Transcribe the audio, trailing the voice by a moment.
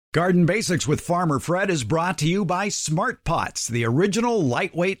Garden Basics with Farmer Fred is brought to you by Smart Pots, the original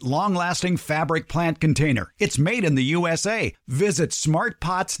lightweight, long-lasting fabric plant container. It's made in the USA. Visit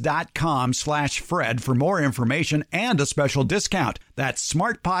smartpots.com/Fred for more information and a special discount. That's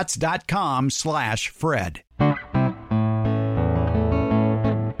smartpots.com/Fred.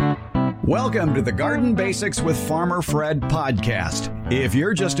 Welcome to the Garden Basics with Farmer Fred podcast. If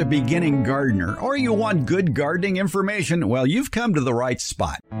you're just a beginning gardener or you want good gardening information, well, you've come to the right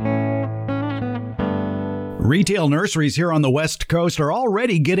spot. Retail nurseries here on the West Coast are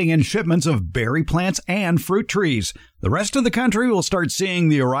already getting in shipments of berry plants and fruit trees. The rest of the country will start seeing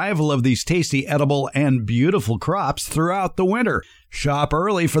the arrival of these tasty, edible, and beautiful crops throughout the winter. Shop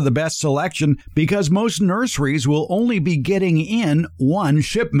early for the best selection because most nurseries will only be getting in one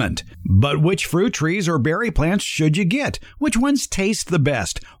shipment. But which fruit trees or berry plants should you get? Which ones taste the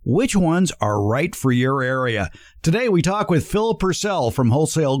best? Which ones are right for your area? Today we talk with Phil Purcell from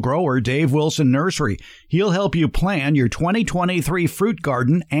wholesale grower Dave Wilson Nursery. He'll help you plan your 2023 fruit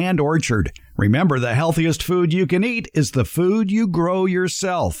garden and orchard. Remember, the healthiest food you can eat is the food you grow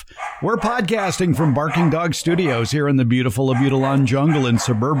yourself. We're podcasting from Barking Dog Studios here in the beautiful Abutilon Jungle in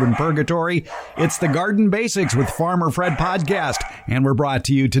suburban Purgatory. It's the Garden Basics with Farmer Fred podcast, and we're brought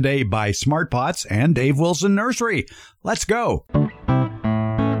to you today by Smart Pots and Dave Wilson Nursery. Let's go.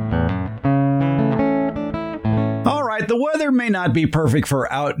 The weather may not be perfect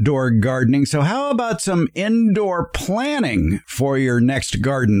for outdoor gardening, so how about some indoor planning for your next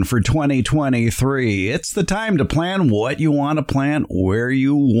garden for 2023? It's the time to plan what you want to plant, where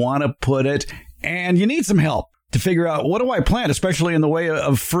you want to put it, and you need some help to figure out, what do I plant, especially in the way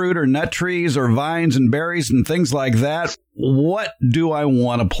of fruit or nut trees or vines and berries and things like that. What do I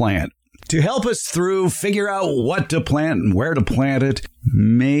want to plant? To help us through, figure out what to plant and where to plant it,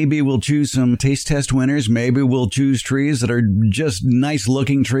 maybe we'll choose some taste test winners. Maybe we'll choose trees that are just nice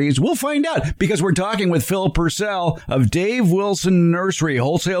looking trees. We'll find out because we're talking with Phil Purcell of Dave Wilson Nursery,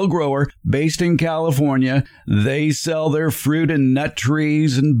 wholesale grower based in California. They sell their fruit and nut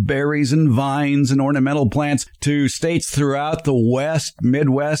trees and berries and vines and ornamental plants to states throughout the West,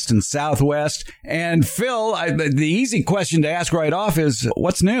 Midwest, and Southwest. And Phil, the easy question to ask right off is,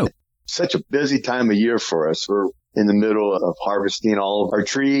 what's new? Such a busy time of year for us. We're in the middle of harvesting all of our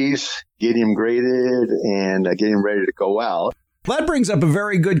trees, getting them graded, and getting ready to go out. That brings up a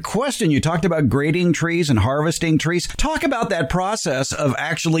very good question. You talked about grading trees and harvesting trees. Talk about that process of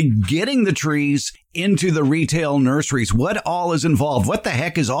actually getting the trees into the retail nurseries. What all is involved? What the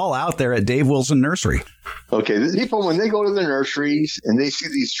heck is all out there at Dave Wilson Nursery? Okay, the people, when they go to the nurseries and they see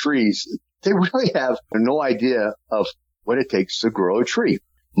these trees, they really have no idea of what it takes to grow a tree.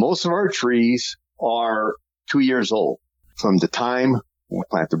 Most of our trees are 2 years old. From the time we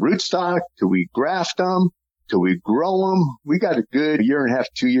plant the rootstock till we graft them, till we grow them, we got a good year and a half,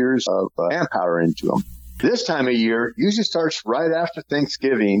 2 years of manpower into them. This time of year usually starts right after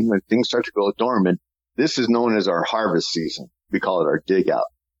Thanksgiving when things start to go dormant. This is known as our harvest season. We call it our dig out.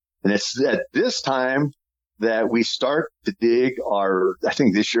 And it's at this time that we start to dig I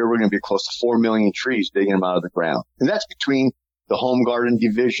think this year we're going to be close to 4 million trees, digging them out of the ground. And that's between the home garden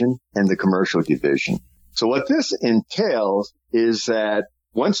division and the commercial division. So what this entails is that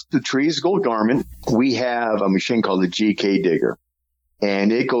once the trees go dormant, we have a machine called the GK digger,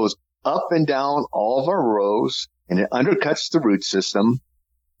 and it goes up and down all of our rows and it undercuts the root system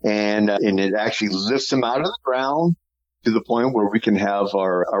and it actually lifts them out of the ground to the point where we can have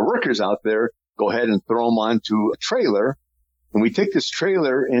our workers out there go ahead and throw them onto a trailer. And we take this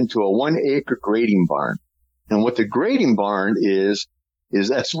trailer into a 1 acre grading barn. And what the grading barn is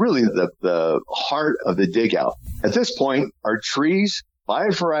that's really the heart of the dig out. At this point, our trees by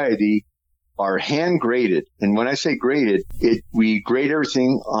variety are hand graded. And when I say graded, we grade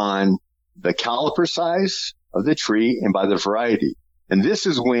everything on the caliper size of the tree and by the variety. And this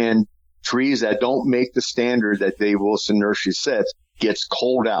is when trees that don't make the standard that Dave Wilson Nursery sets gets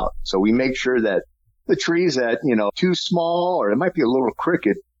culled out. So we make sure that the trees that, too small or it might be a little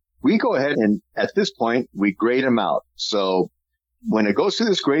crooked, we go ahead and at this point, we grade them out. So when it goes to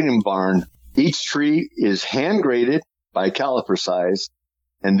this grading barn, each tree is hand graded by caliper size.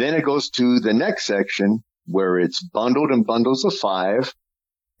 And then it goes to the next section where it's bundled in bundles of 5.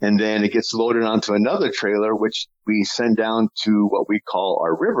 And then it gets loaded onto another trailer, which we send down to what we call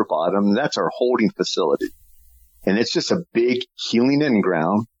our river bottom. That's our holding facility. And it's just a big healing in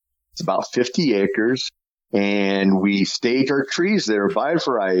ground. It's about 50 acres. And we stage our trees there by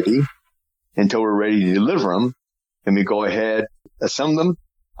variety until we're ready to deliver them. And we go ahead, assemble them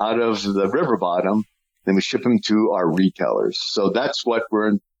out of the river bottom. Then we ship them to our retailers. So that's what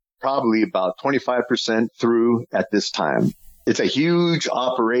we're probably about 25% through at this time. It's a huge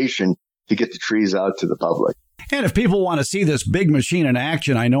operation to get the trees out to the public. And if people want to see this big machine in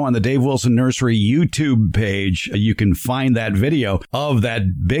action, I know on the Dave Wilson Nursery YouTube page, you can find that video of that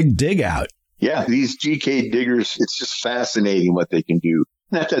big dig out. Yeah, these GK diggers, it's just fascinating what they can do.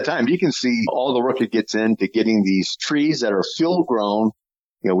 And at that time, you can see all the work it gets into getting these trees that are field grown.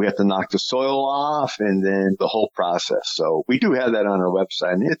 We have to knock the soil off and then the whole process. So we do have that on our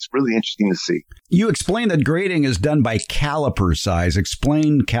website, and it's really interesting to see. You explained that grading is done by caliper size.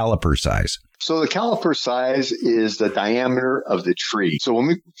 Explain caliper size. So the caliper size is the diameter of the tree. So when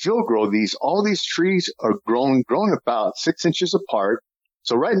we field grow these, all these trees are grown about 6 inches apart.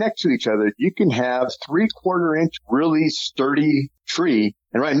 So right next to each other, you can have 3/4 inch really sturdy tree,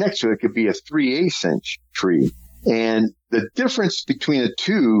 and right next to it could be a 3/8 inch tree. And the difference between the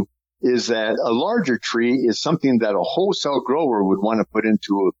two is that a larger tree is something that a wholesale grower would want to put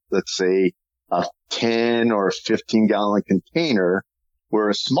into, let's say, a 10 or 15 gallon container, where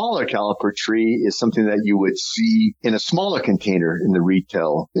a smaller caliper tree is something that you would see in a smaller container in the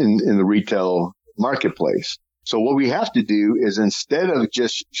retail marketplace. So what we have to do is, instead of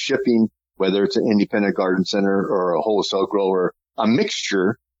just shipping, whether it's an independent garden center or a wholesale grower, a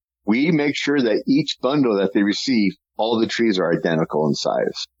mixture, we make sure that each bundle that they receive, all the trees are identical in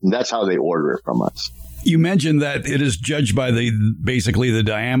size. And that's how they order it from us. You mentioned that it is judged by basically the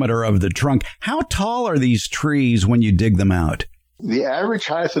diameter of the trunk. How tall are these trees when you dig them out? The average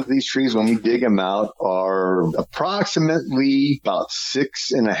height of these trees when we dig them out are approximately about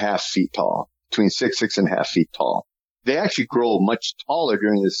 6.5 feet tall, between 6.5 feet tall. They actually grow much taller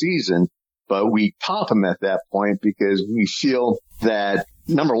during the season, but we top them at that point because we feel that,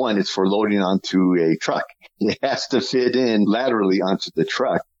 number one, it's for loading onto a truck. It has to fit in laterally onto the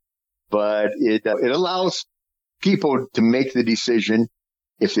truck, but it allows people to make the decision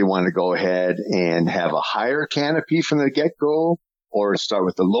if they want to go ahead and have a higher canopy from the get-go or start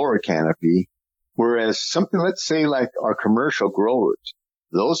with the lower canopy. Whereas something, let's say like our commercial growers,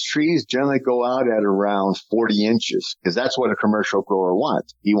 those trees generally go out at around 40 inches because that's what a commercial grower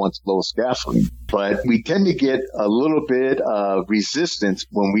wants. He wants low scaffolding. But we tend to get a little bit of resistance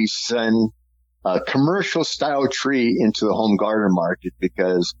when we send a commercial style tree into the home garden market,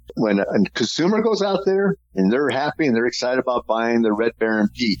 because when a consumer goes out there and they're happy and they're excited about buying the Red Baron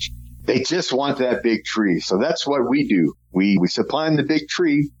peach, they just want that big tree. So that's what we do. We supply them the big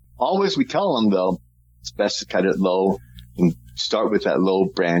tree. Always we tell them, though, it's best to cut it low and start with that low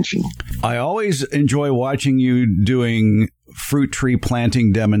branching. I always enjoy watching you doing fruit tree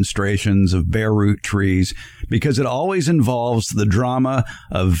planting demonstrations of bare root trees, because it always involves the drama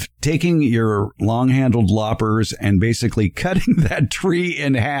of taking your long-handled loppers and basically cutting that tree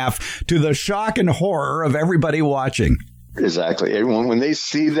in half, to the shock and horror of everybody watching. Exactly. Everyone, when they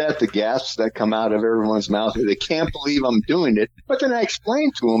see that, the gasps that come out of everyone's mouth, they can't believe I'm doing it. But then I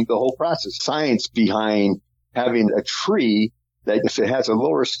explain to them the whole process, science behind having a tree that if it has a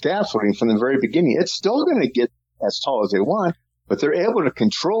lower scaffolding from the very beginning, it's still going to get as tall as they want, but they're able to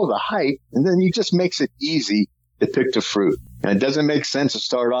control the height, and then it just makes it easy to pick the fruit. And it doesn't make sense to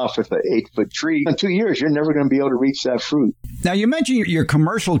start off with an 8-foot tree. In 2 years, you're never going to be able to reach that fruit. Now, you mentioned your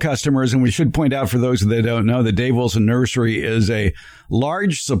commercial customers, and we should point out for those that don't know that Dave Wilson Nursery is a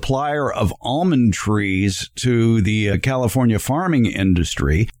large supplier of almond trees to the California farming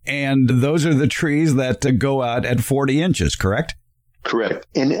industry. And those are the trees that go out at 40 inches, correct? Correct.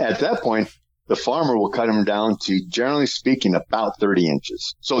 And at that point, the farmer will cut them down to, generally speaking, about 30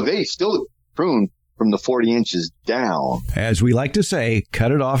 inches. So they still prune from the 40 inches down. As we like to say,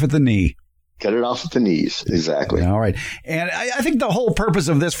 cut it off at the knee. Cut it off at the knees. Exactly. All right. And I think the whole purpose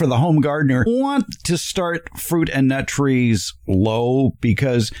of this for the home gardener, want to start fruit and nut trees low,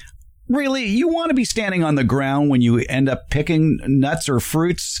 because really, you want to be standing on the ground when you end up picking nuts or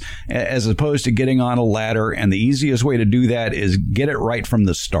fruits, as opposed to getting on a ladder. And the easiest way to do that is get it right from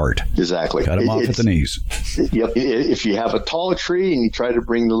the start. Exactly. Cut them off at the knees. Yep. If you have a tall tree and you try to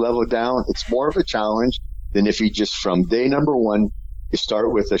bring the level down, it's more of a challenge than if you just, from day number one, you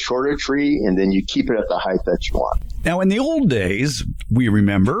start with a shorter tree and then you keep it at the height that you want. Now, in the old days, we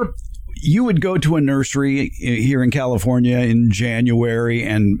remember, you would go to a nursery here in California in January,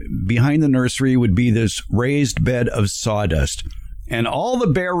 and behind the nursery would be this raised bed of sawdust. And all the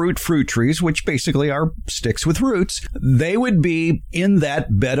bare root fruit trees, which basically are sticks with roots, they would be in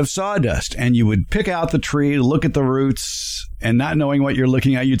that bed of sawdust. And you would pick out the tree, look at the roots, and not knowing what you're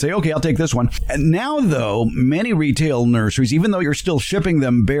looking at, you'd say, okay, I'll take this one. And now, though, many retail nurseries, even though you're still shipping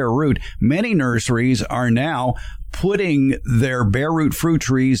them bare root, many nurseries are now putting their bare root fruit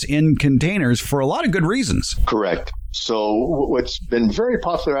trees in containers for a lot of good reasons. Correct. So what's been very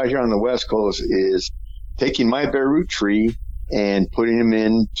popular out here on the West Coast is taking my bare root tree and putting them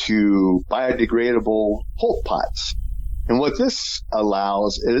into biodegradable pulp pots. And what this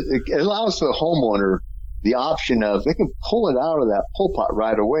allows, it allows the homeowner the option of they can pull it out of that pulp pot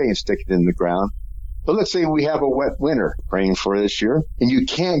right away and stick it in the ground. But let's say we have a wet winter praying for this year, and you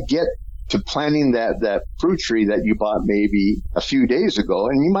can't get to planting that fruit tree that you bought maybe a few days ago,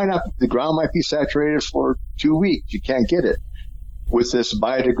 and you might not, the ground might be saturated for 2 weeks. You can't get it. With this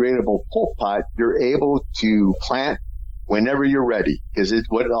biodegradable pulp pot, you're able to plant whenever you're ready, because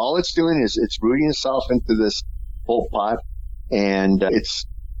all it's doing is it's rooting itself into this pulp pot, and it's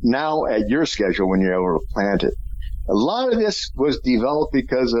now at your schedule when you're able to plant it. A lot of this was developed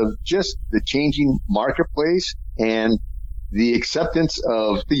because of just the changing marketplace and the acceptance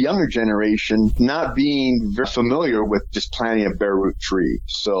of the younger generation not being very familiar with just planting a bare root tree.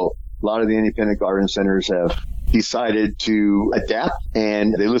 So a lot of the independent garden centers have decided to adapt,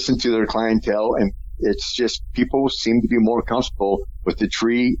 and they listen to their clientele, and it's just people seem to be more comfortable with the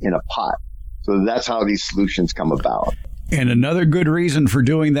tree in a pot. So that's how these solutions come about. And another good reason for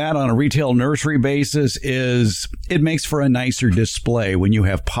doing that on a retail nursery basis is it makes for a nicer display. When you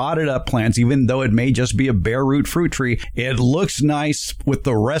have potted up plants, even though it may just be a bare root fruit tree, it looks nice with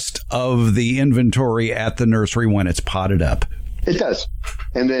the rest of the inventory at the nursery when it's potted up. It does.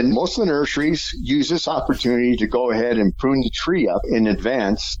 And then most of the nurseries use this opportunity to go ahead and prune the tree up in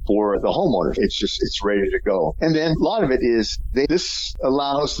advance for the homeowners. It's ready to go. And then a lot of it is this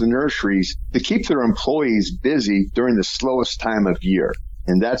allows the nurseries to keep their employees busy during the slowest time of year.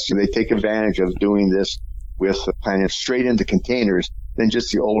 And they take advantage of doing this with planting straight into containers than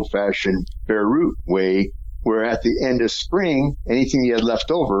just the old fashioned bare root way, where at the end of spring, anything you had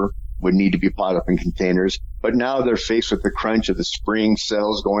left over would need to be potted up in containers. But now they're faced with the crunch of the spring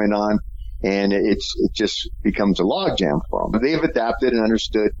sales going on, and it just becomes a logjam for them. But they've adapted and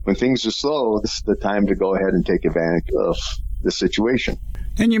understood when things are slow, this is the time to go ahead and take advantage of the situation.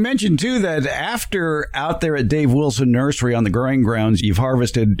 And you mentioned, too, that after out there at Dave Wilson Nursery on the growing grounds, you've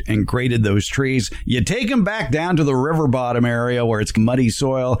harvested and graded those trees. You take them back down to the river bottom area where it's muddy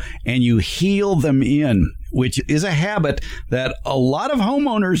soil, and you heel them in, which is a habit that a lot of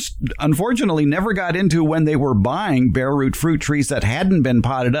homeowners, unfortunately, never got into when they were buying bare root fruit trees that hadn't been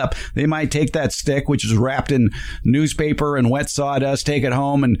potted up. They might take that stick, which is wrapped in newspaper and wet sawdust, take it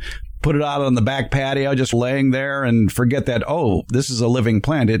home and put it out on the back patio, just laying there, and forget that, oh, this is a living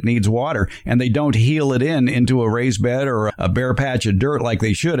plant. It needs water. And they don't heel it into a raised bed or a bare patch of dirt like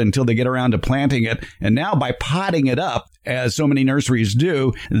they should until they get around to planting it. And now by potting it up, as so many nurseries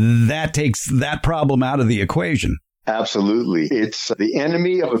do, that takes that problem out of the equation. Absolutely. It's the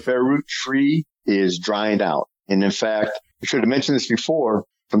enemy of a bare root tree is drying out. And in fact, I should have mentioned this before,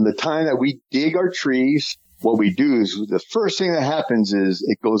 from the time that we dig our trees, what we do is the first thing that happens is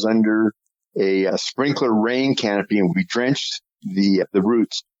it goes under a sprinkler rain canopy, and we drench the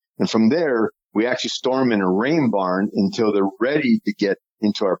roots. And from there, we actually store them in a rain barn until they're ready to get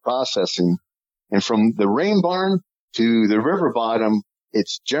into our processing. And from the rain barn to the river bottom,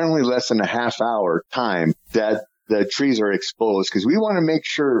 it's generally less than a half hour time that the trees are exposed, because we want to make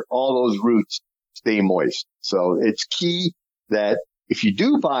sure all those roots stay moist. So it's key that if you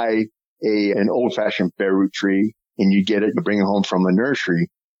do buy an old-fashioned bare root tree and you get it, you bring it home from a nursery,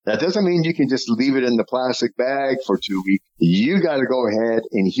 that doesn't mean you can just leave it in the plastic bag for 2 weeks. You got to go ahead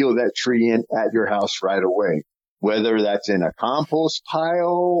and heel that tree in at your house right away, whether that's in a compost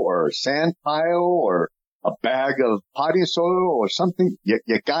pile or a sand pile or a bag of potting soil or something. You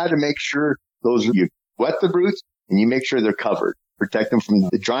got to make sure you wet the roots and you make sure they're covered. Protect them from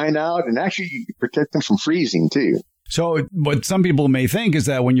the drying out, and actually you protect them from freezing too. So what some people may think is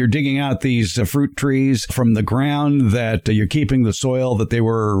that when you're digging out these fruit trees from the ground, that you're keeping the soil that they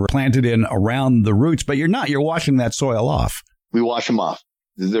were planted in around the roots, but you're not. You're washing that soil off. We wash them off.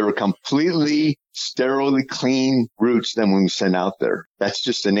 They're completely sterilely clean roots than when we send out there. That's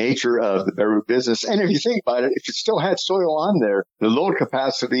just the nature of the bare root business. And if you think about it, if it still had soil on there, the load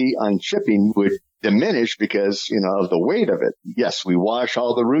capacity on shipping would diminish because, of the weight of it. Yes, we wash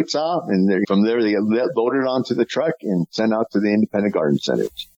all the roots out, and from there they get loaded onto the truck and sent out to the independent garden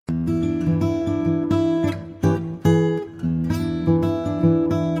centers.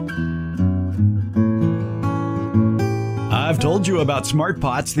 I've told you about Smart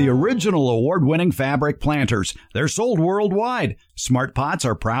Pots, the original award-winning fabric planters. They're sold worldwide. Smart Pots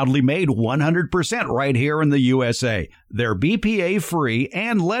are proudly made 100% right here in the USA. They're BPA-free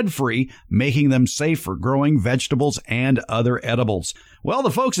and lead-free, making them safe for growing vegetables and other edibles. Well, the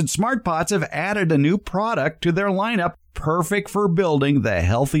folks at Smart Pots have added a new product to their lineup. perfect for building the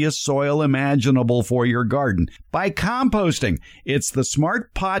healthiest soil imaginable for your garden by composting. It's the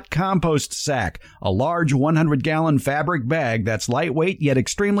Smart Pot Compost Sack, a large 100-gallon fabric bag that's lightweight yet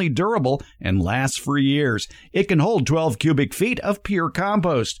extremely durable and lasts for years. It can hold 12 cubic feet of pure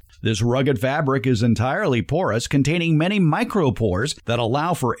compost. This rugged fabric is entirely porous, containing many micropores that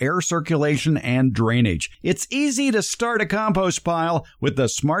allow for air circulation and drainage. It's easy to start a compost pile with the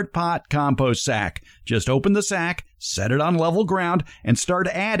Smart Pot Compost Sack. Just open the sack, set it on level ground, and start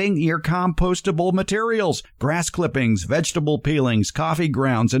adding your compostable materials, grass clippings, vegetable peelings, coffee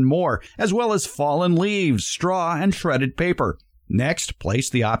grounds, and more, as well as fallen leaves, straw, and shredded paper. Next, place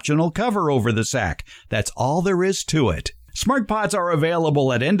the optional cover over the sack. That's all there is to it. Smart Pots are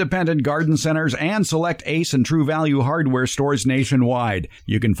available at independent garden centers and select Ace and True Value hardware stores nationwide.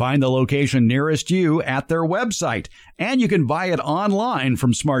 You can find the location nearest you at their website, and you can buy it online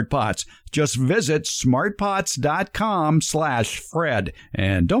from Smart Pots. Just visit smartpots.com/Fred.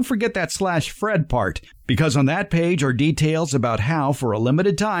 And don't forget that /Fred part, because on that page are details about how, for a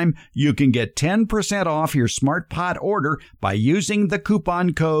limited time, you can get 10% off your Smart Pot order by using the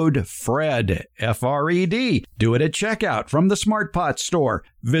coupon code FRED, F-R-E-D. Do it at checkout from the Smart Pots store.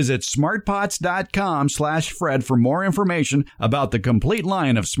 Visit smartpots.com/Fred for more information about the complete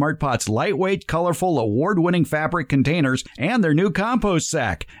line of Smart Pots' lightweight, colorful, award-winning fabric containers and their new compost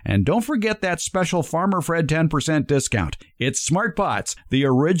sack. And don't forget that special Farmer Fred 10% discount. It's Smart Pots, the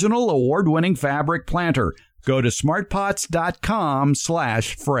original award-winning fabric planter. Go to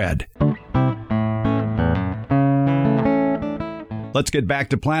smartpots.com/Fred. Let's get back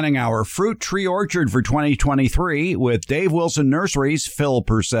to planning our fruit tree orchard for 2023 with Dave Wilson Nursery's Phil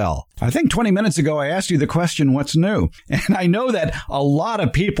Purcell. I think 20 minutes ago I asked you the question, what's new? And I know that a lot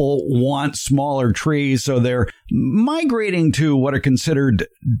of people want smaller trees, so they're migrating to what are considered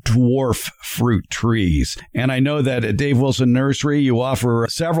dwarf fruit trees. And I know that at Dave Wilson Nursery, you offer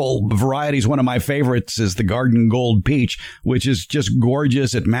several varieties. One of my favorites is the Garden Gold Peach, which is just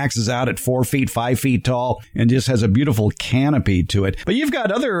gorgeous. It maxes out at 4 feet, 5 feet tall, and just has a beautiful canopy to it. But you've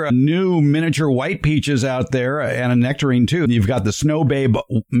got other new miniature white peaches out there and a nectarine too. You've got the Snow Babe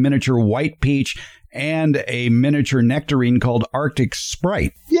miniature white peach and a miniature nectarine called Arctic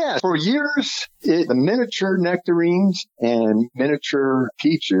Sprite. Yeah, for years, the miniature nectarines and miniature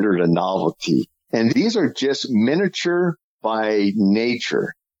peaches are the novelty. And these are just miniature by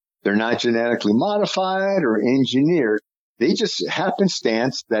nature. They're not genetically modified or engineered. They just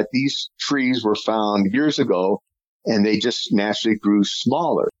happenstance that these trees were found years ago, and they just naturally grew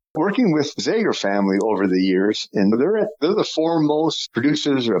smaller. Working with Zager family over the years, and they're the foremost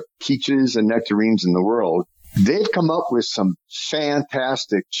producers of peaches and nectarines in the world. They've come up with some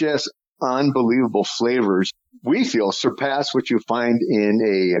fantastic, just unbelievable flavors. We feel surpass what you find in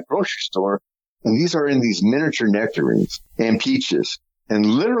a grocery store. And these are in these miniature nectarines and peaches. And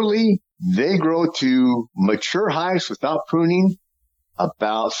literally, they grow to mature heights without pruning,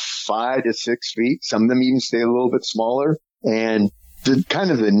 about 5 to 6 feet. Some of them even stay a little bit smaller. And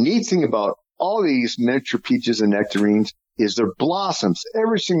the neat thing about all these miniature peaches and nectarines is their blossoms.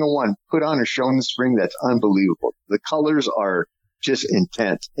 Every single one put on a show in the spring that's unbelievable. The colors are just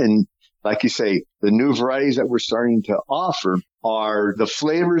intense. And like you say, the new varieties that we're starting to offer the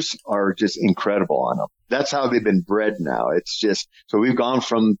flavors are just incredible on them. That's how they've been bred now. It's just, so we've gone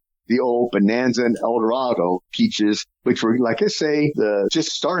from the old Bonanza and Eldorado peaches, which were, like I say,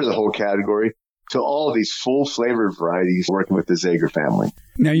 just started the whole category, to all these full flavored varieties working with the Zager family.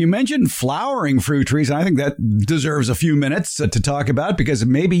 Now, you mentioned flowering fruit trees, and I think that deserves a few minutes to talk about, because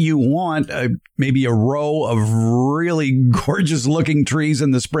maybe you want maybe a row of really gorgeous looking trees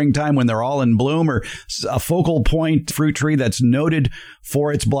in the springtime when they're all in bloom, or a focal point fruit tree that's noted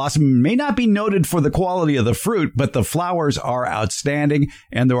for its blossom. May not be noted for the quality of the fruit, but the flowers are outstanding,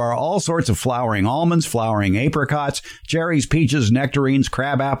 and there are all sorts of flowering almonds, flowering apricots, cherries, peaches, nectarines,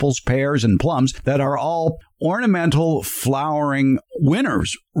 crab apples, pears, and plums that are all ornamental flowering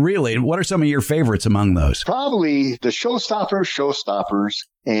winners, really. What are some of your favorites among those? Probably the showstoppers,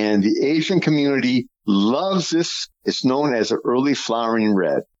 and the Asian community loves this. It's known as an early flowering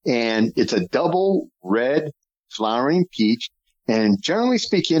red, and it's a double red flowering peach. And generally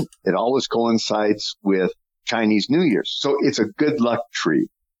speaking, it always coincides with Chinese New Year. So it's a good luck tree.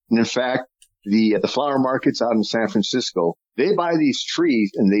 And in fact, the flower markets out in San Francisco, they buy these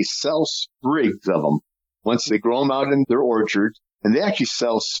trees and they sell sprigs of them once they grow them out in their orchard, and they actually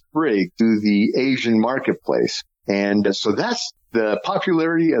sell sprig to the Asian marketplace. And so that's the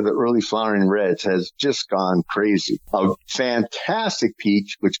popularity of the early flowering reds has just gone crazy. A fantastic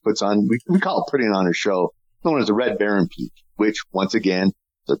peach, which puts on, we call it putting on a show, known as the Red Baron peach, which once again,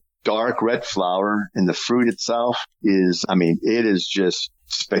 the dark red flower, and the fruit itself is, it is just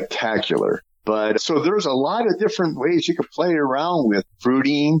spectacular. But so there's a lot of different ways you can play around with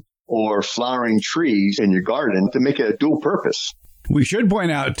fruiting or flowering trees in your garden to make it a dual purpose. We should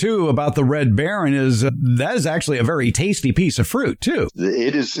point out, too, about the Red Baron is that is actually a very tasty piece of fruit, too.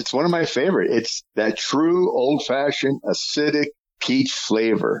 It is. It's one of my favorite. It's that true old-fashioned acidic peach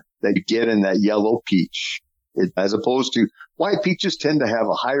flavor that you get in that yellow peach. As opposed to white peaches tend to have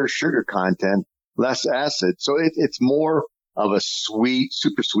a higher sugar content, less acid. So it's more of a sweet,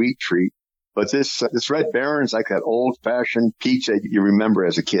 super sweet treat. But this Red Baron's like that old-fashioned peach that you remember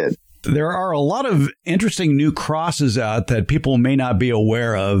as a kid. There are a lot of interesting new crosses out that people may not be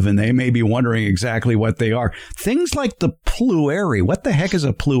aware of, and they may be wondering exactly what they are. Things like the Plueri. What the heck is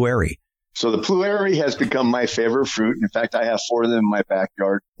a Plueri? So the Plueri has become my favorite fruit. In fact, I have 4 of them in my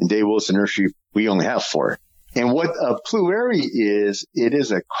backyard. In Dave Wilson Nursery, we only have 4. And what a Plueri is, it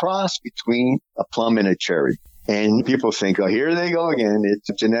is a cross between a plum and a cherry. And people think, oh, here they go again.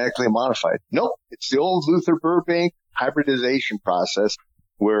 It's genetically modified. Nope. It's the old Luther Burbank hybridization process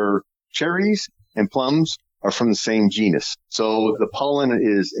where cherries and plums are from the same genus. So the pollen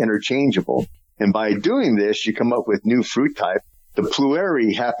is interchangeable. And by doing this, you come up with new fruit type. The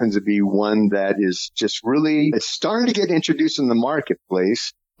Plueri happens to be one that is just really, it's starting to get introduced in the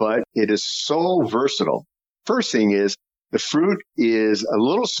marketplace, but it is so versatile. First thing is the fruit is a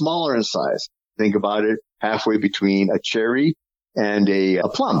little smaller in size. Think about it, halfway between a cherry and a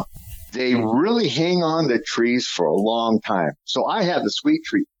plum. They really hang on the trees for a long time. So I had the sweet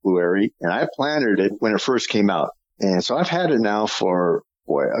tree Plueri, and I planted it when it first came out. And so I've had it now for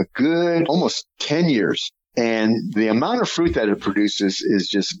a good almost 10 years. And the amount of fruit that it produces is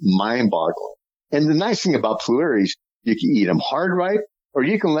just mind-boggling. And the nice thing about Plueris, you can eat them hard ripe, or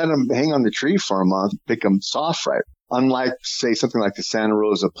you can let them hang on the tree for a month, pick them soft ripe. Unlike, say, something like the Santa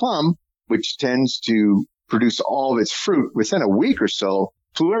Rosa plum, which tends to produce all of its fruit within a week or so,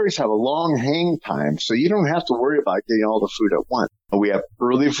 Plueris have a long hang time, so you don't have to worry about getting all the fruit at once. We have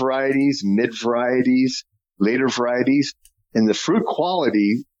early varieties, mid varieties, later varieties, and the fruit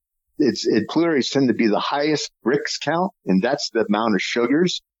quality, Plueris tend to be the highest Brix count, and that's the amount of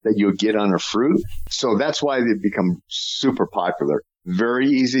sugars that you'll get on a fruit. So that's why they've become super popular. Very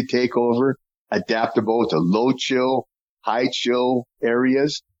easy takeover, adaptable to low chill, high chill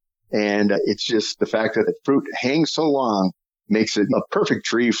areas. And it's just the fact that the fruit hangs so long makes it a perfect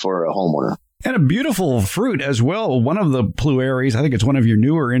tree for a homeowner. And a beautiful fruit as well. One of the Plueris, I think it's one of your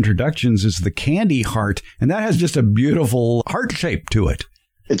newer introductions, is the Candy Heart. And that has just a beautiful heart shape to it.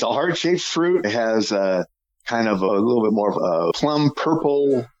 It's a heart-shaped fruit. It has a kind of a little bit more of a plum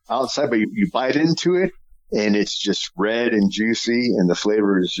purple outside, but you bite into it and it's just red and juicy, and the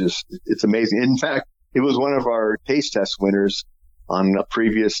flavor is just, it's amazing. In fact, it was one of our taste test winners on a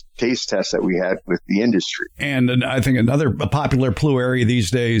previous taste test that we had with the industry. And I think another popular Plueri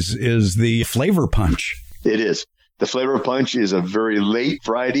these days is the Flavor Punch. It is. The Flavor Punch is a very late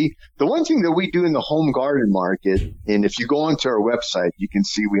variety. The one thing that we do in the home garden market, and if you go onto our website, you can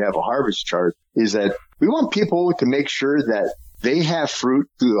see we have a harvest chart, is that we want people to make sure that they have fruit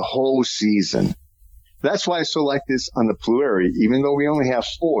through the whole season. That's why I so like this on the Plueri. Even though we only have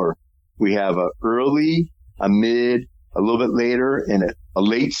 4, we have a early, a mid, a little bit later, and a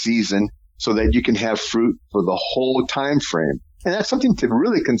late season, so that you can have fruit for the whole time frame. And that's something to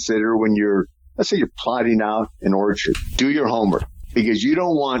really consider when let's say you're plotting out an orchard. Do your homework, because you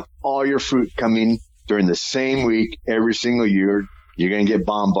don't want all your fruit coming during the same week every single year. You're going to get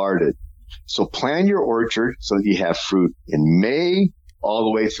bombarded. So plan your orchard so that you have fruit in May all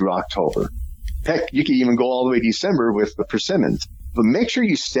the way through October. Heck, you can even go all the way to December with the persimmons. But make sure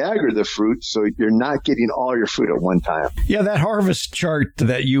you stagger the fruit so you're not getting all your fruit at one time. Yeah, that harvest chart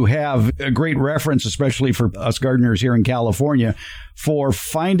that you have, a great reference, especially for us gardeners here in California, for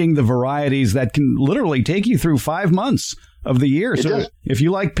finding the varieties that can literally take you through 5 months of the year. So if you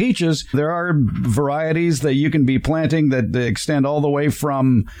like peaches, there are varieties that you can be planting that extend all the way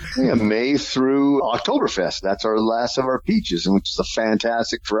from May through Oktoberfest. That's our last of our peaches, which is a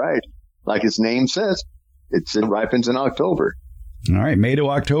fantastic variety. Like its name says, it ripens in October. All right, May to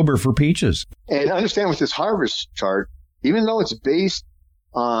October for peaches. And understand with this harvest chart, even though it's based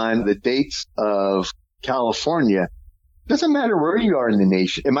on the dates of California, it doesn't matter where you are in the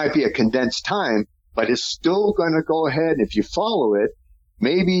nation. It might be a condensed time, but it's still going to go ahead. If you follow it,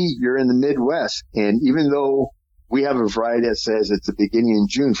 maybe you're in the Midwest, and even though we have a variety that says it's the beginning in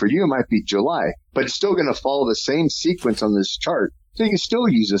June, for you it might be July, but it's still going to follow the same sequence on this chart. So you can still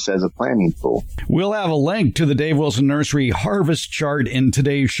use this as a planting tool. We'll have a link to the Dave Wilson Nursery harvest chart in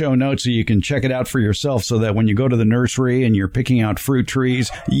today's show notes so you can check it out for yourself, so that when you go to the nursery and you're picking out fruit trees,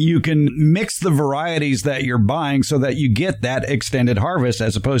 you can mix the varieties that you're buying so that you get that extended harvest,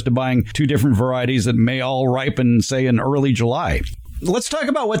 as opposed to buying two different varieties that may all ripen, say, in early July. Let's talk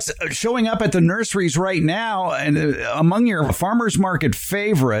about what's showing up at the nurseries right now. And among your farmers market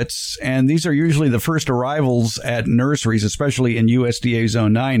favorites, and these are usually the first arrivals at nurseries, especially in USDA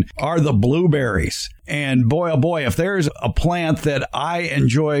Zone 9, are the blueberries. And boy, oh boy, if there's a plant that I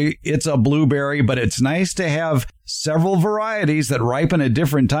enjoy, it's a blueberry, but it's nice to have several varieties that ripen at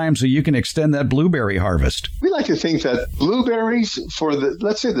different times so you can extend that blueberry harvest. We like to think that blueberries, for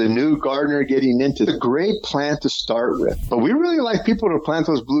let's say the new gardener getting into, the great plant to start with. But we really like people to plant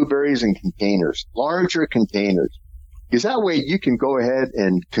those blueberries in containers, larger containers, because that way you can go ahead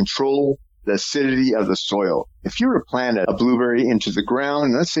and control the acidity of the soil. If you were to plant a blueberry into the ground,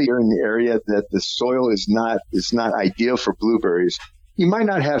 and let's say you're in the area that the soil is not ideal for blueberries, you might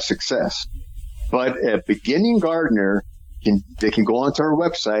not have success. But a beginning gardener, they can go onto our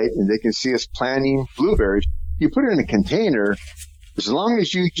website and they can see us planting blueberries. You put it in a container, as long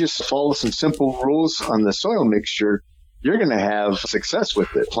as you just follow some simple rules on the soil mixture, you're going to have success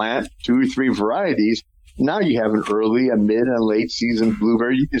with it. Plant 2 or 3 varieties. Now you have an early, a mid, and a late season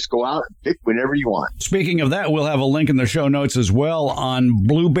blueberry. You just go out and pick whenever you want. Speaking of that, we'll have a link in the show notes as well on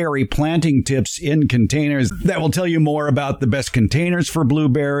blueberry planting tips in containers that will tell you more about the best containers for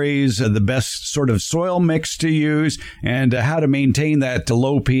blueberries, the best sort of soil mix to use, and how to maintain that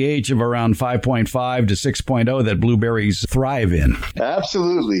low pH of around 5.5 to 6.0 that blueberries thrive in.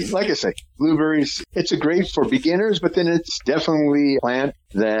 Absolutely. Like I say, blueberries, it's a great for beginners, but then it's definitely a plant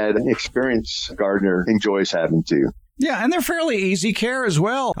that an experienced gardener enjoys having too. Yeah, and they're fairly easy care as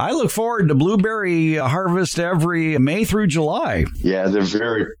well. I look forward to blueberry harvest every May through July. Yeah, they're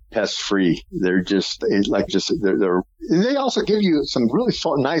very pest-free. They're just they also give you some really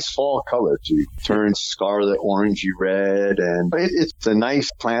nice fall color too. Turn scarlet, orangey red, and it's a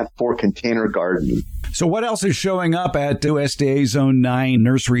nice plant for container gardening. So what else is showing up at USDA Zone 9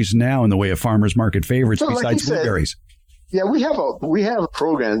 nurseries now in the way of farmers market favorites besides blueberries? Yeah, we have a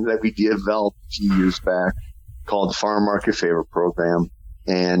program that we developed a few years back called the Farm Market Favorite Program.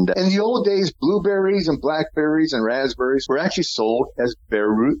 And in the old days, blueberries and blackberries and raspberries were actually sold as bare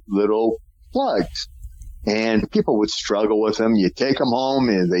root little plugs. And people would struggle with them. You take them home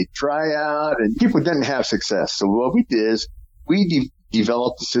and they dry out, and people didn't have success. So what we did is we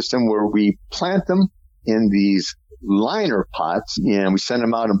developed a system where we plant them in these liner pots, and we send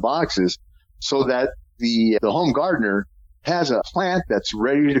them out in boxes so that the home gardener has a plant that's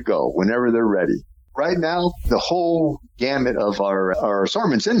ready to go whenever they're ready. Right now, the whole gamut of our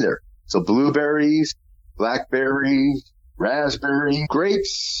assortment's in there. So blueberries, blackberries, raspberries,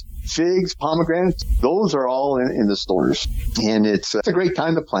 grapes, figs, pomegranates, those are all in the stores. And it's a great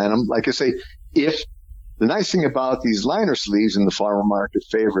time to plant them. Like I say, the nice thing about these liner sleeves in the Farmer Market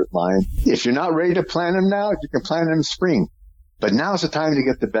Favorite line, if you're not ready to plant them now, you can plant them in spring. But now's the time to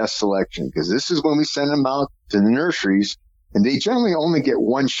get the best selection, because this is when we send them out to the nurseries, and they generally only get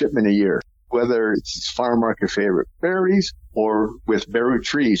one shipment a year, whether it's Farm Market Favorite berries or with bare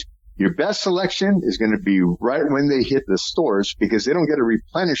trees. Your best selection is going to be right when they hit the stores, because they don't get a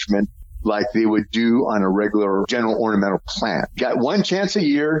replenishment like they would do on a regular general ornamental plant. Got one chance a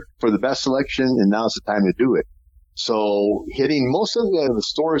year for the best selection, and now's the time to do it. So hitting most of the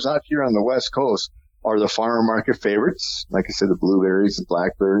stores out here on the West Coast are the Farmer Market Favorites, like I said, the blueberries, the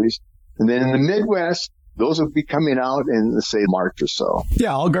blackberries. And then in the Midwest, those will be coming out in, let's say, March or so.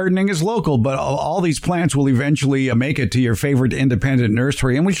 Yeah, all gardening is local, but all these plants will eventually make it to your favorite independent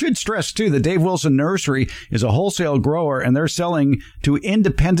nursery. And we should stress, too, that Dave Wilson Nursery is a wholesale grower, and they're selling to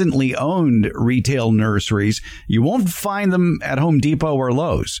independently owned retail nurseries. You won't find them at Home Depot or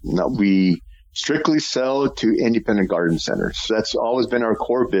Lowe's. No, we strictly sell to independent garden centers. That's always been our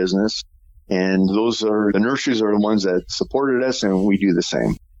core business. And the nurseries are the ones that supported us, and we do the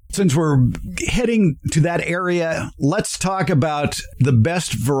same. Since we're heading to that area, let's talk about the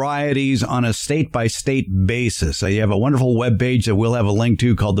best varieties on a state-by-state basis. You have a wonderful webpage that we'll have a link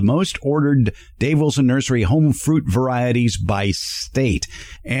to called The Most Ordered Dave Wilson Nursery Home Fruit Varieties by State.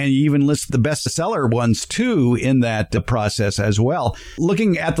 And you even list the bestseller ones, too, in that process as well.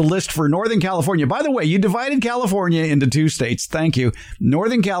 Looking at the list for Northern California. By the way, you divided California into 2 states. Thank you.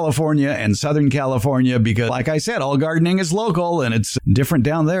 Northern California and Southern California, because, like I said, all gardening is local, and it's different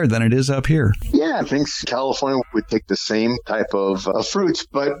down there than it is up here. Yeah, I think California would take the same type of fruits,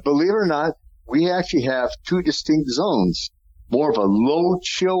 but believe it or not, we actually have 2 distinct zones more of a low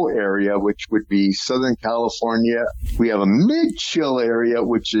chill area, which would be Southern California. We have a mid chill area,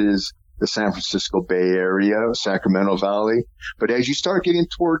 which is the San Francisco Bay Area, Sacramento Valley. But as you start getting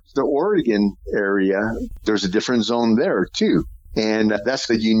towards the Oregon area, there's a different zone there too. And that's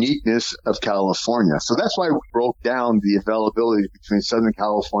the uniqueness of California. So that's why we broke down the availability between Southern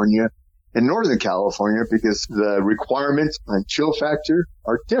California and Northern California, because the requirements on chill factor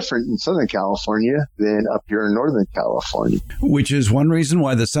are different in Southern California than up here in Northern California. Which is one reason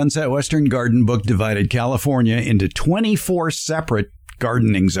why the Sunset Western Garden book divided California into 24 separate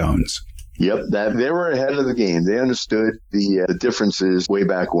gardening zones. Yep, they were ahead of the game. They understood the differences way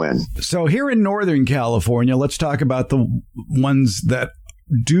back when. So here in Northern California, let's talk about the ones that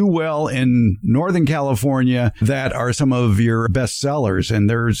do well in Northern California that are some of your best sellers. And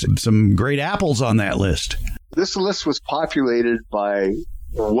there's some great apples on that list. This list was populated by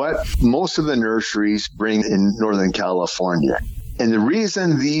what most of the nurseries bring in Northern California. And the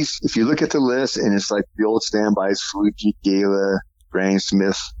reason these, if you look at the list, and it's like the old standbys, Fuji, Gala, Granny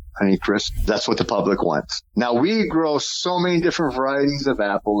Smith, Honeycrisp, that's what the public wants. Now, we grow so many different varieties of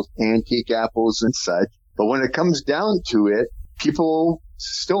apples, antique apples and such, but when it comes down to it, people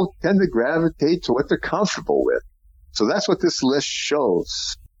still tend to gravitate to what they're comfortable with. So that's what this list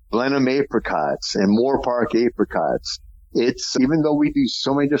shows. Blenheim apricots and Moore Park apricots. It's, even though we do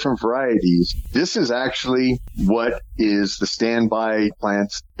so many different varieties, this is actually what is the standby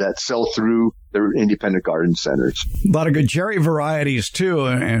plants that sell through the independent garden centers. A lot of good cherry varieties, too,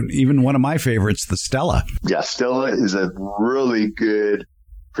 and even one of my favorites, the Stella. Yeah, Stella is a really good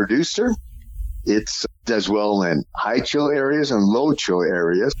producer. It does well in high chill areas and low chill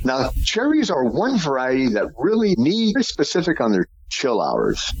areas. Now, cherries are one variety that really need very specific on their chill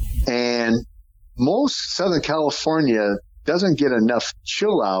hours. And most Southern California doesn't get enough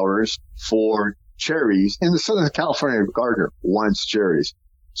chill hours for cherries, and the Southern California gardener wants cherries.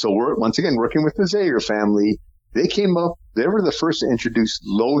 So we're, once again, working with the Zager family. They were the first to introduce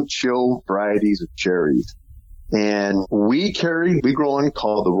low chill varieties of cherries. And we grow one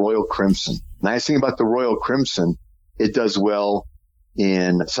called the Royal Crimson. Nice thing about the Royal Crimson, it does well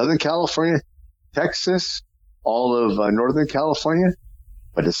in Southern California, Texas, all of Northern California,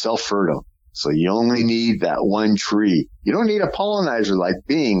 but it's self-fertile. So you only need that one tree. You don't need a pollinizer like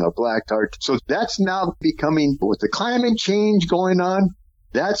Bing or black tart. So that's now becoming, with the climate change going on,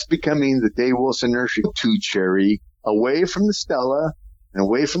 that's becoming the Dave Wilson Nursery 2 cherry, away from the Stella and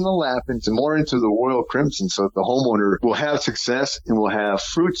away from the Lapins and more into the Royal Crimson, so that the homeowner will have success and will have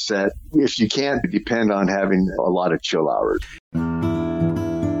fruit set if you can't depend on having a lot of chill hours.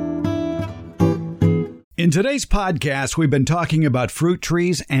 In today's podcast, we've been talking about fruit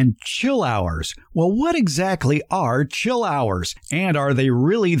trees and chill hours. Well, what exactly are chill hours? And are they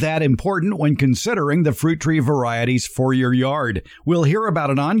really that important when considering the fruit tree varieties for your yard? We'll hear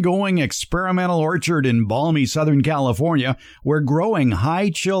about an ongoing experimental orchard in balmy Southern California where growing high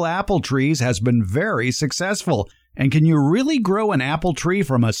chill apple trees has been very successful. And can you really grow an apple tree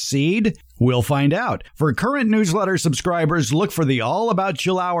from a seed? We'll find out. For current newsletter subscribers, look for the All About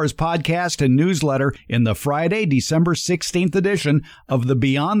Chill Hours podcast and newsletter in the Friday, December 16th edition of the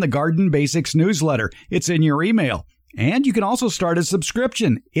Beyond the Garden Basics newsletter. It's in your email. And you can also start a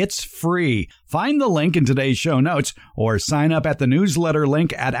subscription. It's free. Find the link in today's show notes or sign up at the newsletter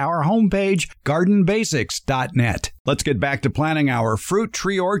link at our homepage, gardenbasics.net. Let's get back to planning our fruit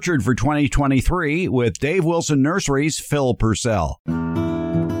tree orchard for 2023 with Dave Wilson Nursery's Phil Purcell.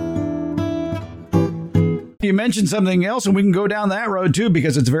 You mentioned something else, and we can go down that road, too,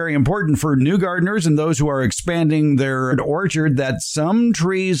 because it's very important for new gardeners and those who are expanding their orchard that some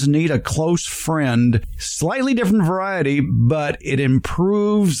trees need a close friend, slightly different variety, but it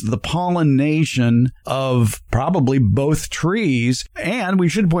improves the pollination of probably both trees. And we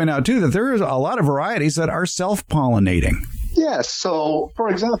should point out, too, that there is a lot of varieties that are self-pollinating. Yes. So, for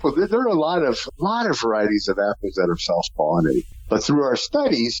example, there are a lot of varieties of apples that are self-pollinating. But through our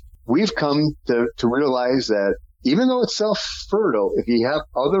studies, we've come to realize that even though it's self-fertile, if you have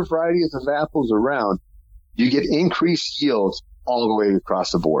other varieties of apples around, you get increased yields all the way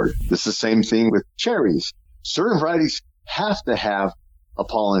across the board. This is the same thing with cherries. Certain varieties have to have a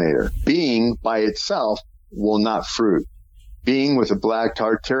pollinator. Bing by itself will not fruit. Bing with a black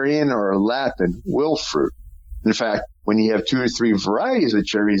Tartarian or a Lapin will fruit. In fact, when you have 2 or 3 varieties of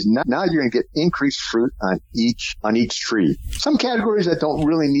cherries, now you're going to get increased fruit on each tree. Some categories that don't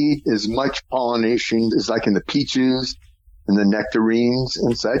really need as much pollination is like in the peaches and the nectarines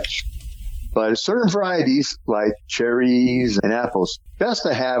and such. But certain varieties like cherries and apples, best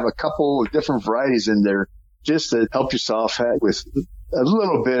to have a couple of different varieties in there just to help yourself with a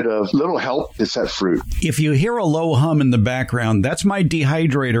little help to set fruit. If you hear a low hum in the background, that's my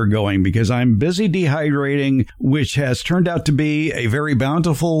dehydrator going because I'm busy dehydrating, which has turned out to be a very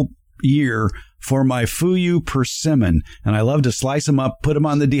bountiful year for my Fuyu persimmon. And I love to slice them up, put them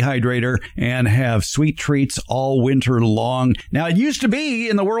on the dehydrator, and have sweet treats all winter long. Now, it used to be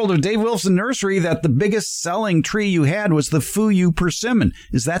in the world of Dave Wilson Nursery that the biggest selling tree you had was the Fuyu persimmon.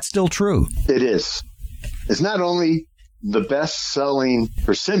 Is that still true? It is. It's not only the best-selling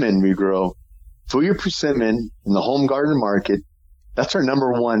persimmon we grow, Fuyu persimmon in the home garden market, that's our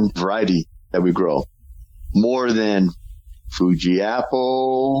number one variety that we grow. More than Fuji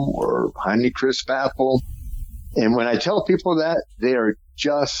apple or Honeycrisp apple. And when I tell people that, they are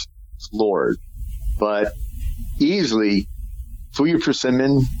just floored. But easily, Fuyu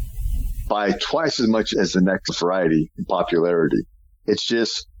persimmon by twice as much as the next variety in popularity. It's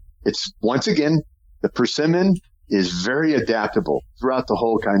once again, the persimmon is very adaptable throughout the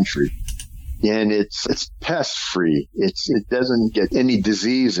whole country. And it's pest free. It doesn't get any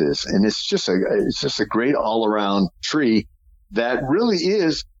diseases. And it's just a great all around tree that really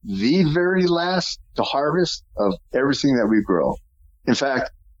is the very last to harvest of everything that we grow. In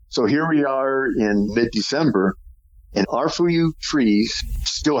fact, so here we are in mid-December, and our Fuyu trees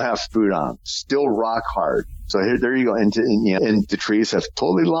still have fruit on, still rock hard. So there you go. And the trees have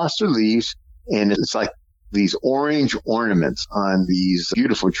totally lost their leaves, and it's like these orange ornaments on these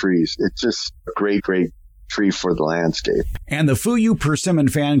beautiful trees. It's just a great, great tree for the landscape. And the Fuyu Persimmon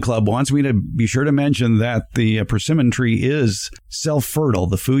Fan Club wants me to be sure to mention that the persimmon tree is self-fertile,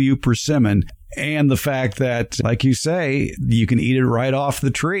 the Fuyu persimmon, and the fact that, like you say, you can eat it right off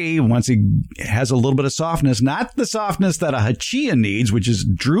the tree once it has a little bit of softness, not the softness that a hachia needs, which is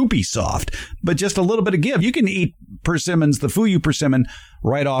droopy soft, but just a little bit of give. You can eat persimmons, the Fuyu persimmon,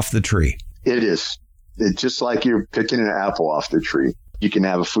 right off the tree. It is. It's just like you're picking an apple off the tree. You can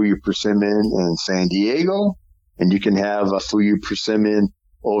have a Fuyu persimmon in San Diego, and you can have a Fuyu persimmon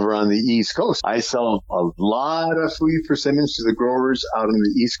over on the East Coast. I sell a lot of Fuyu persimmons to the growers out on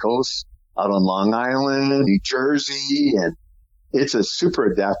the East Coast, out on Long Island, New Jersey, and it's a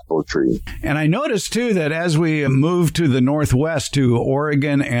super adaptable tree. And I noticed, too, that as we move to the Northwest, to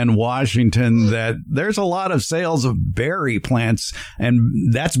Oregon and Washington, that there's a lot of sales of berry plants.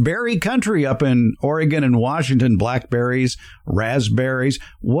 And that's berry country up in Oregon and Washington, blackberries, raspberries.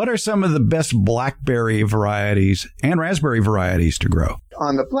 What are some of the best blackberry varieties and raspberry varieties to grow?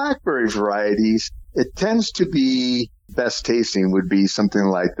 On the blackberry varieties, it tends to be best tasting would be something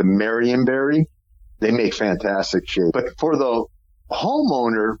like the Marionberry. They make fantastic shade. But for the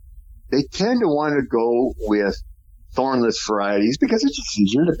homeowner, they tend to want to go with thornless varieties because it's just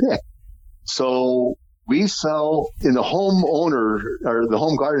easier to pick. So we sell in the homeowner or the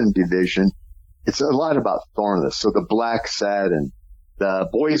home garden division, it's a lot about thornless. So the black satin, the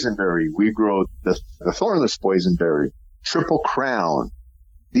boysenberry, we grow the thornless boysenberry, triple crown.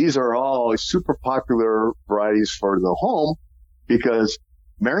 These are all super popular varieties for the home because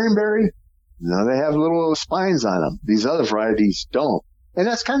Marionberry, now they have little spines on them. These other varieties don't. And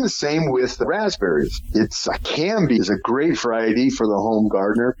that's kind of the same with the raspberries. It's a Canby is a great variety for the home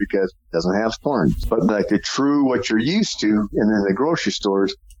gardener because it doesn't have thorns. But like the true, what you're used to, and in the grocery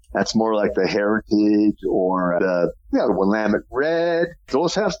stores, that's more like the Heritage or the Willamette Red.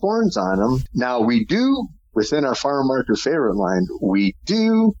 Those have thorns on them. Now we do, within our Farm Market Favorite line, we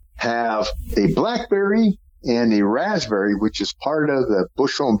do have a blackberry and a raspberry, which is part of the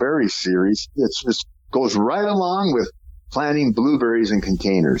Bushel and Berry series. It just goes right along with planting blueberries in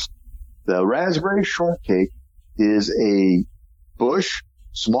containers. The raspberry shortcake is a bush,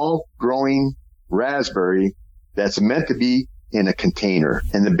 small growing raspberry that's meant to be in a container.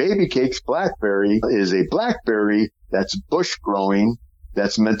 And the baby cakes blackberry is a blackberry that's bush growing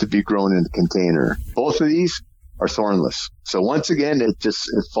that's meant to be grown in a container. Both of these are thornless. So once again, it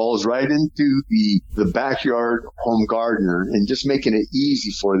falls right into the backyard home gardener and just making it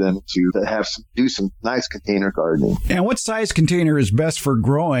easy for them to do some nice container gardening. And what size container is best for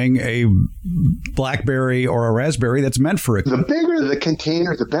growing a blackberry or a raspberry that's meant for it? The bigger the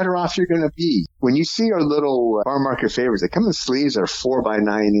container, the better off you're going to be. When you see our little Farm Market Favorites, they come in sleeves that are 4 by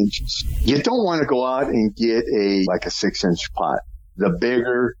 9 inches. You don't want to go out and get a 6-inch pot. The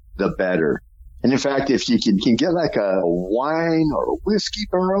bigger, the better. And in fact, if you can get like a wine or a whiskey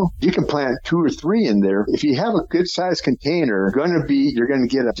barrel, you can plant 2 or 3 in there. If you have a good sized container, you're going to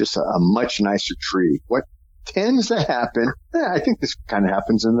get just a much nicer tree. What tends to happen, I think this kind of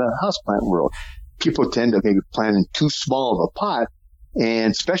happens in the houseplant world. People tend to maybe plant in too small of a pot.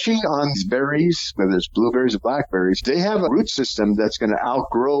 And especially on these berries, whether it's blueberries or blackberries, they have a root system that's going to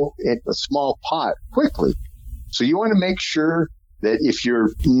outgrow a small pot quickly. So you want to make sure that if you're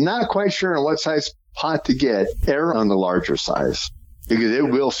not quite sure on what size pot to get, err on the larger size, because it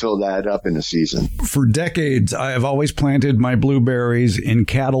will fill that up in a season. For decades, I have always planted my blueberries in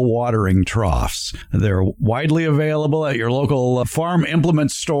cattle watering troughs. They're widely available at your local farm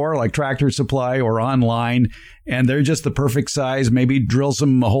implement store like Tractor Supply or online, and they're just the perfect size. Maybe drill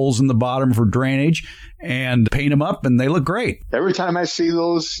some holes in the bottom for drainage and paint them up, and they look great. Every time I see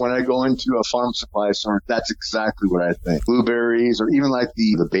those when I go into a farm supply store, that's exactly what I think. Blueberries, or even like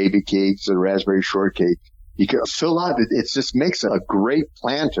the baby cakes, the raspberry shortcake. You can fill out, it just makes a great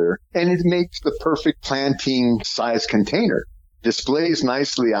planter, and it makes the perfect planting size container. Displays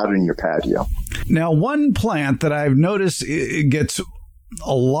nicely out in your patio. Now, one plant that I've noticed it gets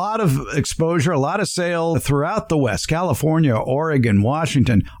a lot of exposure, a lot of sale throughout the West, California, Oregon,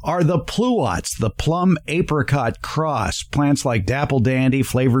 Washington, are the pluots, the plum apricot cross, plants like Dapple Dandy,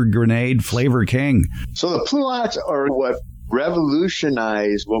 Flavor Grenade, Flavor King. So the pluots are what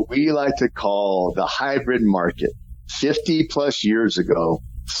revolutionized what we like to call the hybrid market. 50 plus years ago,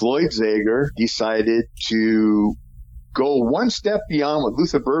 Floyd Zager decided to go one step beyond what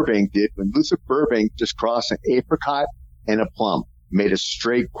Luther Burbank did when Luther Burbank just crossed an apricot and a plum, made a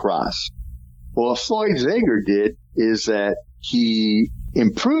straight cross. Well, what Floyd Zager did is that he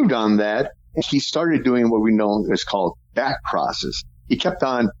improved on that. He started doing what we know is called back crosses. He kept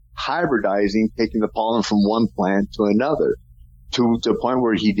on hybridizing, taking the pollen from one plant to another, to the point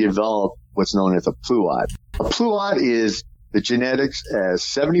where he developed what's known as a pluot. A pluot is the genetics as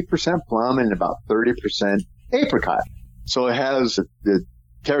 70% plum and about 30% apricot. So it has the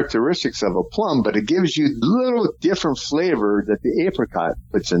characteristics of a plum, but it gives you little different flavor that the apricot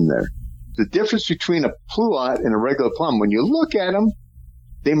puts in there. The difference between a pluot and a regular plum, when you look at them,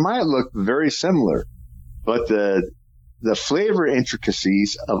 they might look very similar, but the flavor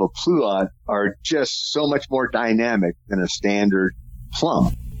intricacies of a pluot are just so much more dynamic than a standard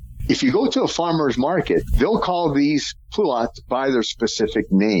plum. If you go to a farmer's market, they'll call these pluots by their specific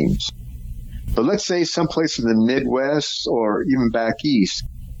names. But let's say someplace in the Midwest or even back east,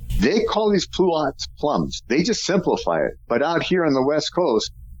 they call these pluots plums. They just simplify it. But out here on the West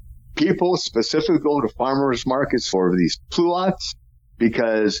Coast, people specifically go to farmers markets for these pluots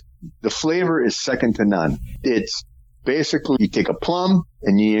because the flavor is second to none. It's basically, you take a plum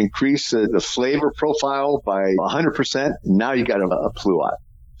and you increase the flavor profile by 100%, and now you got a pluot.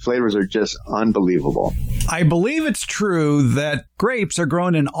 Flavors are just unbelievable. I believe it's true that grapes are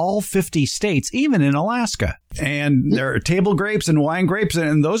grown in all 50 states, even in Alaska. And there are table grapes and wine grapes,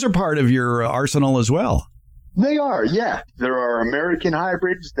 and those are part of your arsenal as well. They are, yeah. There are American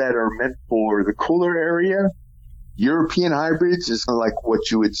hybrids that are meant for the cooler area. European hybrids is like what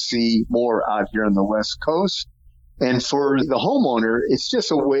you would see more out here on the West Coast. And for the homeowner, it's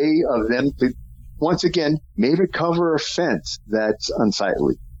just a way of them to, once again, maybe cover a fence that's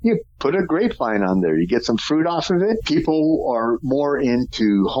unsightly. You put a grapevine on there. You get some fruit off of it. People are more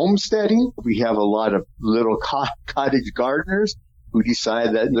into homesteading. We have a lot of little cottage gardeners who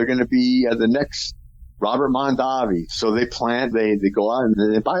decide that they're going to be the next Robert Mondavi. So they plant, they go out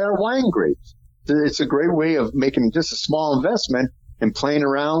and they buy our wine grapes. It's a great way of making just a small investment and playing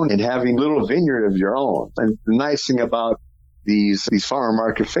around and having a little vineyard of your own. And the nice thing about these farmer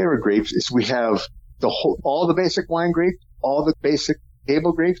market favorite grapes is we have all the basic wine grapes, all the basic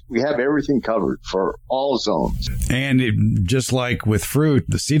table grapes. We have everything covered for all zones. And just like with fruit,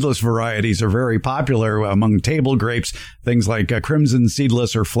 the seedless varieties are very popular among table grapes, things like Crimson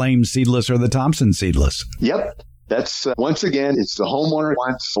Seedless or Flame Seedless or the Thompson Seedless. Yep. That's, once again, it's the homeowner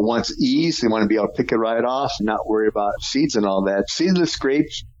wants ease. They want to be able to pick it right off and not worry about seeds and all that. Seedless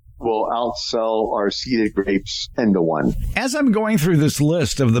grapes will outsell our seeded grapes 10 to 1. As I'm going through this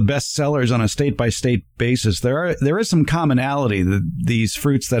list of the best sellers on a state-by-state basis, there is some commonality, these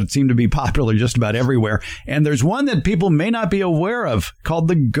fruits that seem to be popular just about everywhere. And there's one that people may not be aware of called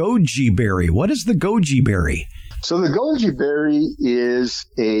the goji berry. What is the goji berry? So the goji berry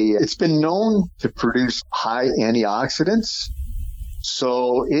it's been known to produce high antioxidants.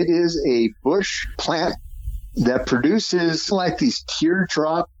 So it is a bush plant that produces like these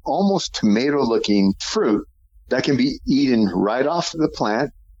teardrop, almost tomato-looking fruit that can be eaten right off the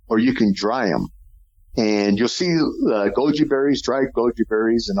plant, or you can dry them. And you'll see goji berries, dried goji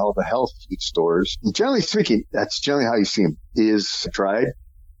berries in all the health food stores. And generally speaking, that's generally how you see them, is dried.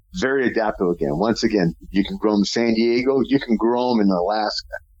 Very adaptable again. Once again, you can grow them in San Diego. You can grow them in Alaska.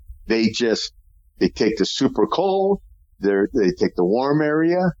 They take the super cold. They take the warm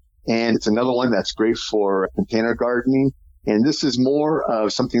area. And it's another one that's great for container gardening. And this is more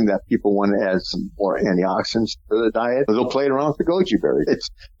of something that people want to add some more antioxidants to the diet. They'll play it around with the goji berry.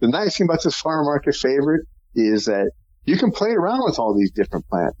 The nice thing about this farmer market favorite is that you can play around with all these different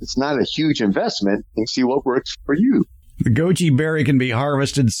plants. It's not a huge investment, and see what works for you. The goji berry can be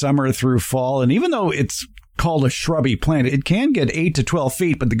harvested summer through fall, and even though it's called a shrubby plant, it can get 8 to 12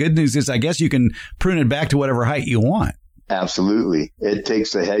 feet, but the good news is I guess you can prune it back to whatever height you want. Absolutely. It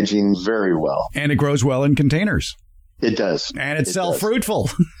takes the hedging very well. And it grows well in containers. It does. And it's self-fruitful.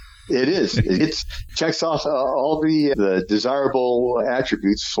 It is. It checks off all the desirable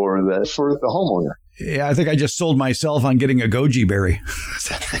attributes for the homeowner. Yeah, I think I just sold myself on getting a goji berry.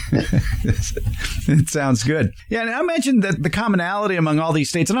 It sounds good. Yeah, and I mentioned that the commonality among all these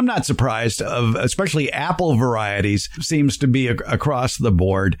states, and I'm not surprised, of especially apple varieties, seems to be across the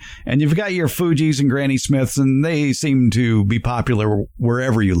board. And you've got your Fujis and Granny Smiths, and they seem to be popular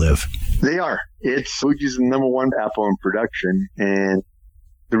wherever you live. They are. Fuji's the number one apple in production, and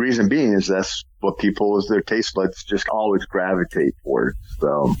the reason being is that's what their taste buds just always gravitate toward.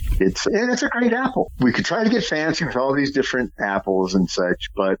 So it's a great apple. We could try to get fancy with all these different apples and such,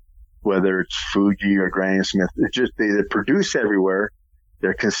 but whether it's Fuji or Granny Smith, it's just they produce everywhere.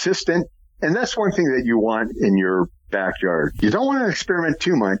 They're consistent. And that's one thing that you want in your backyard. You don't want to experiment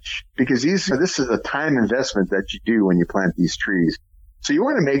too much because this is a time investment that you do when you plant these trees. So you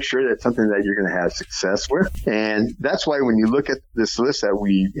want to make sure that's something that you're going to have success with. And that's why when you look at this list that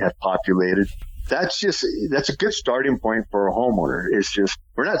we have populated, that's a good starting point for a homeowner. It's just,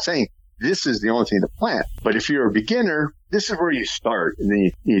 we're not saying this is the only thing to plant, but if you're a beginner, this is where you start and then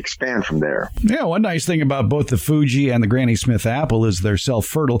you expand from there. Yeah, one nice thing about both the Fuji and the Granny Smith apple is they're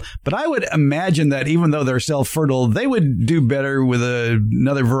self-fertile, but I would imagine that even though they're self-fertile, they would do better with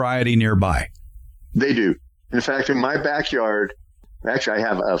another variety nearby. They do. In fact, in my backyard, actually, I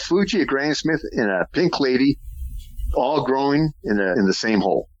have a Fuji, a Granny Smith, and a Pink Lady, all growing in the same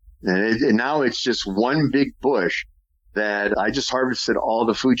hole. And now it's just one big bush that I just harvested all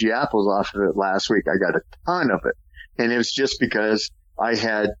the Fuji apples off of it last week. I got a ton of it. And it was just because I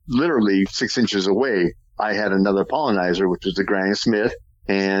had literally 6 inches away, I had another pollinizer, which was the Granny Smith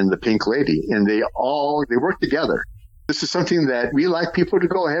and the Pink Lady. And they work together. This is something that we like people to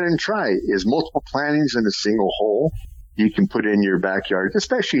go ahead and try, is multiple plantings in a single hole. You can put in your backyard,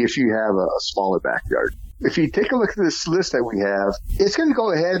 especially if you have a smaller backyard. If you take a look at this list that we have, it's going to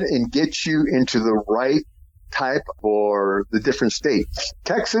go ahead and get you into the right type for the different states.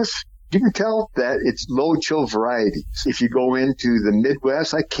 Texas, you can tell that it's low chill varieties. If you go into the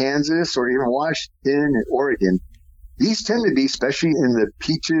Midwest, like Kansas or even Washington and Oregon, these tend to be, especially in the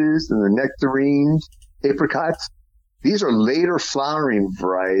peaches and the nectarines, apricots, these are later flowering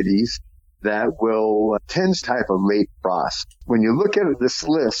varieties that will tend type of late frost. When you look at this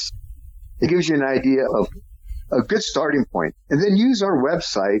list, it gives you an idea of a good starting point. And then use our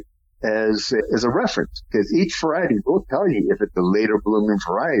website as a reference, because each variety will tell you if it's a later blooming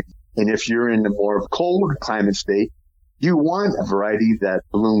variety. And if you're in the more cold climate state, you want a variety that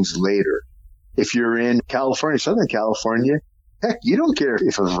blooms later. If you're in California, Southern California, heck, you don't care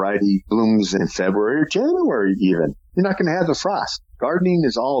if a variety blooms in February or January even. You're not going to have the frost. Gardening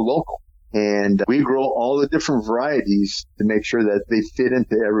is all local. And we grow all the different varieties to make sure that they fit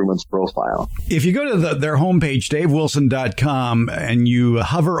into everyone's profile. If you go to their homepage, davewilson.com, and you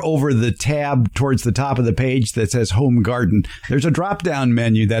hover over the tab towards the top of the page that says Home Garden, there's a drop-down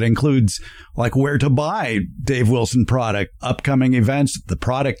menu that includes like where to buy Dave Wilson product, upcoming events, the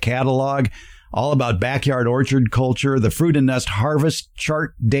product catalog, all about backyard orchard culture, the fruit and nest harvest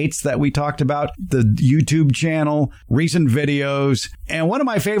chart dates that we talked about, the YouTube channel, recent videos. And one of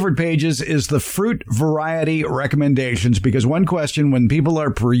my favorite pages is the fruit variety recommendations, because one question when people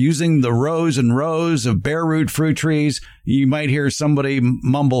are perusing the rows and rows of bare root fruit trees, you might hear somebody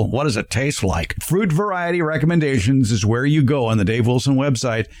mumble, what does it taste like? Fruit variety recommendations is where you go on the Dave Wilson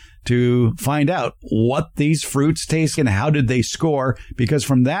website to find out what these fruits taste and how did they score, because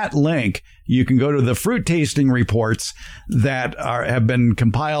from that link, you can go to the fruit tasting reports that have been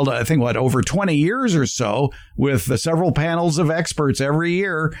compiled, I think, over 20 years or so, with several panels of experts every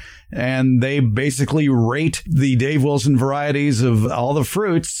year. And they basically rate the Dave Wilson varieties of all the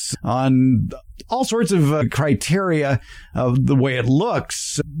fruits on all sorts of criteria of the way it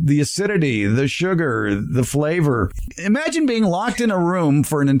looks, the acidity, the sugar, the flavor. Imagine being locked in a room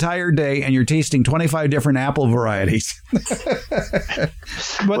for an entire day and you're tasting 25 different apple varieties.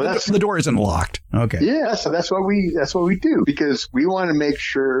 But the door isn't locked. Okay. Yeah, so that's what we do, because we want to make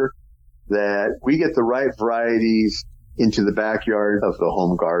sure that we get the right varieties into the backyard of the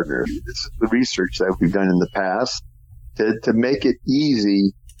home gardener. This is the research that we've done in the past to make it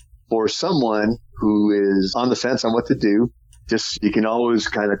easy for someone who is on the fence on what to do. You can always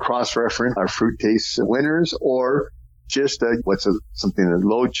kind of cross-reference our fruit taste winners, or just something a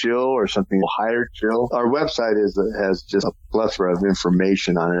low chill or something higher chill. Our website has just a plethora of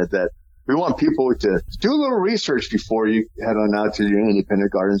information on it that we want people to do a little research before you head on out to your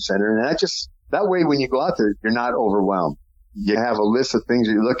independent garden center. And that way, when you go out there, you're not overwhelmed. You have a list of things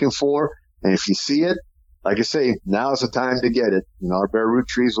you're looking for. And if you see it, like I say, now's the time to get it. Our bare root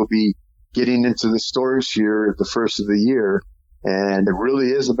trees will be getting into the stores here at the first of the year. And it really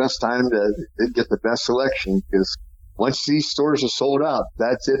is the best time to get the best selection, because once these stores are sold out,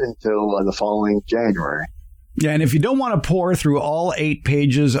 that's it until the following January. Yeah, and if you don't want to pour through all 8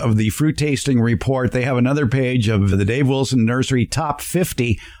 pages of the fruit tasting report, they have another page of the Dave Wilson Nursery Top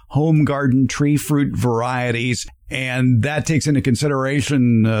 50 Home Garden Tree Fruit Varieties, and that takes into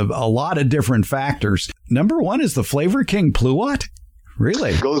consideration a lot of different factors. Number 1 is the Flavor King Pluot.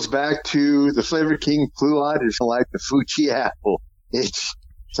 Really? It goes back to the Flavor King Pluot is like the Fuji apple.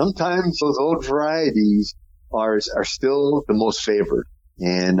 Sometimes those old varieties are still the most favored,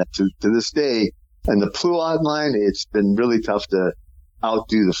 and to this day. And the Pluot line, it's been really tough to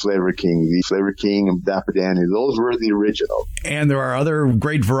outdo the Flavor King. The Flavor King and Dapper Danny, those were the original. And there are other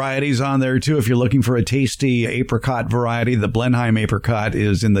great varieties on there, too. If you're looking for a tasty apricot variety, the Blenheim apricot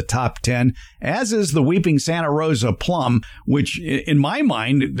is in the top 10, as is the Weeping Santa Rosa plum, which in my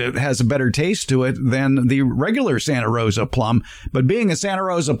mind has a better taste to it than the regular Santa Rosa plum. But being a Santa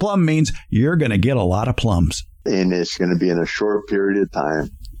Rosa plum means you're going to get a lot of plums. And it's going to be in a short period of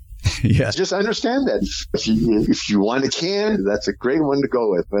time. Yes. Just understand that if you want a can, that's a great one to go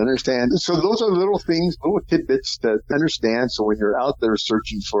with. Understand. So those are little things, little tidbits to understand. So when you're out there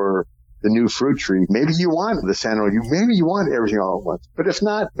searching for the new fruit tree, maybe you want the Santa Rosa, maybe you want everything all at once. But if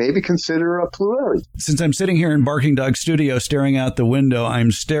not, maybe consider a Plueri. Since I'm sitting here in Barking Dog Studio staring out the window, I'm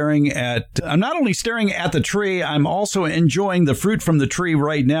not only staring at the tree, I'm also enjoying the fruit from the tree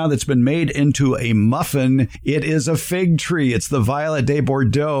right now that's been made into a muffin. It is a fig tree. It's the Violet de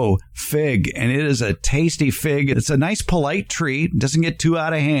Bordeaux fig, and it is a tasty fig. It's a nice, polite tree. It doesn't get too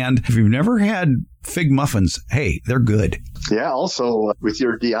out of hand. If you've never had fig muffins, hey, they're good. Yeah, also with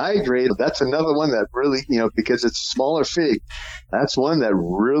your dehydrate, that's another one that really, because it's a smaller fig, that's one that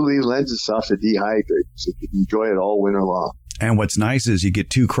really lends itself to dehydrate. So you can enjoy it all winter long. And what's nice is you get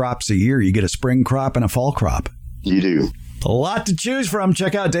 2 crops a year. You get a spring crop and a fall crop. You do. A lot to choose from.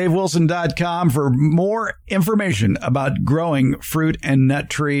 Check out DaveWilson.com for more information about growing fruit and nut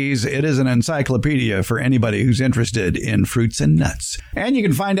trees. It is an encyclopedia for anybody who's interested in fruits and nuts. And you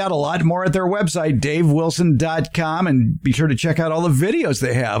can find out a lot more at their website, DaveWilson.com, and be sure to check out all the videos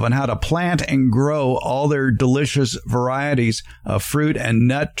they have on how to plant and grow all their delicious varieties of fruit and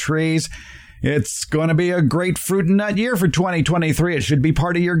nut trees. It's going to be a great fruit and nut year for 2023. It should be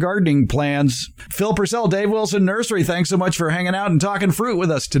part of your gardening plans. Phil Purcell, Dave Wilson Nursery, thanks so much for hanging out and talking fruit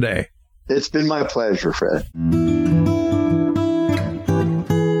with us today. It's been my pleasure, Fred.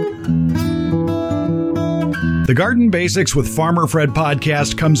 The Garden Basics with Farmer Fred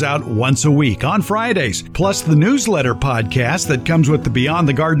podcast comes out once a week on Fridays. Plus, the newsletter podcast that comes with the Beyond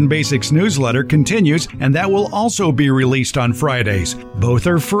the Garden Basics newsletter continues, and that will also be released on Fridays. Both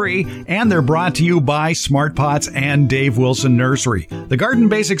are free, and they're brought to you by Smart Pots and Dave Wilson Nursery. The Garden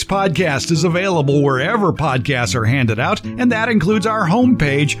Basics podcast is available wherever podcasts are handed out, and that includes our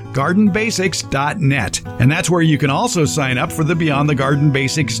homepage, gardenbasics.net. And that's where you can also sign up for the Beyond the Garden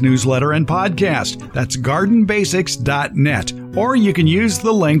Basics newsletter and podcast. That's gardenbasics.net, or you can use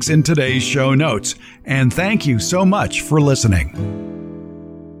the links in today's show notes. And thank you so much for listening.